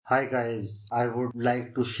Hi guys, I would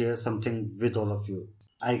like to share something with all of you.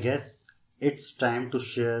 I guess it's time to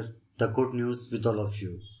share the good news with all of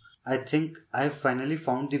you. I think I finally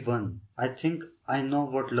found the one. I think I know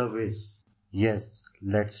what love is. Yes,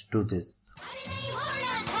 let's do this.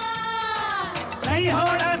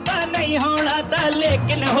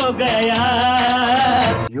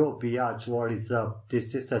 Yo, Biaj, what is up?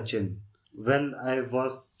 This is Sachin. Well, I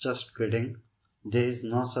was just kidding. There is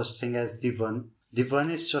no such thing as the one. The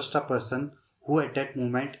one is just a person who at that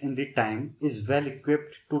moment in the time is well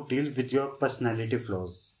equipped to deal with your personality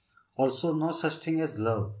flaws. Also, no such thing as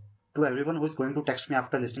love. To everyone who is going to text me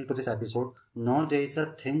after listening to this episode, no, there is a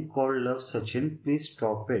thing called love, Sachin. Please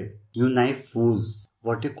stop it. You naive fools.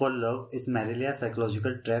 What you call love is merely a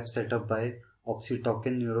psychological trap set up by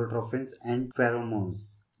oxytocin, neurotrophins and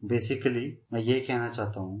pheromones. Basically मैं ये कहना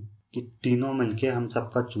चाहता हूँ कि तीनों मिलके हम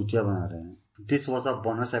सबका चूतिया बना रहे हैं. This was a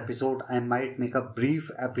bonus episode. I might make a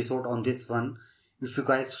brief episode on this one if you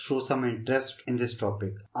guys show some interest in this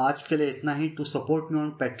topic. आज के लिए इतना ही. To support me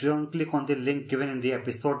on Patreon, click on the link given in the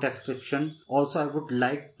episode description. Also, I would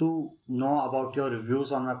like to know about your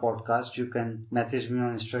reviews on my podcast. You can message me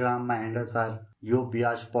on Instagram. My handles are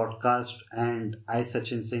YoBiaj Podcast and I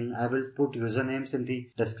Sachin Singh. I will put usernames in the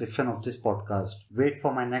description of this podcast. Wait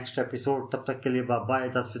for my next episode. तब तक के लिए bye bye,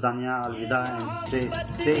 dasvidanya, alvida and stay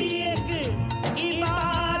safe.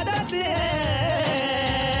 इबादत है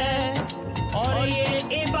और ये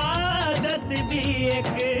इबादत भी एक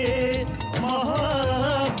मोहब्बत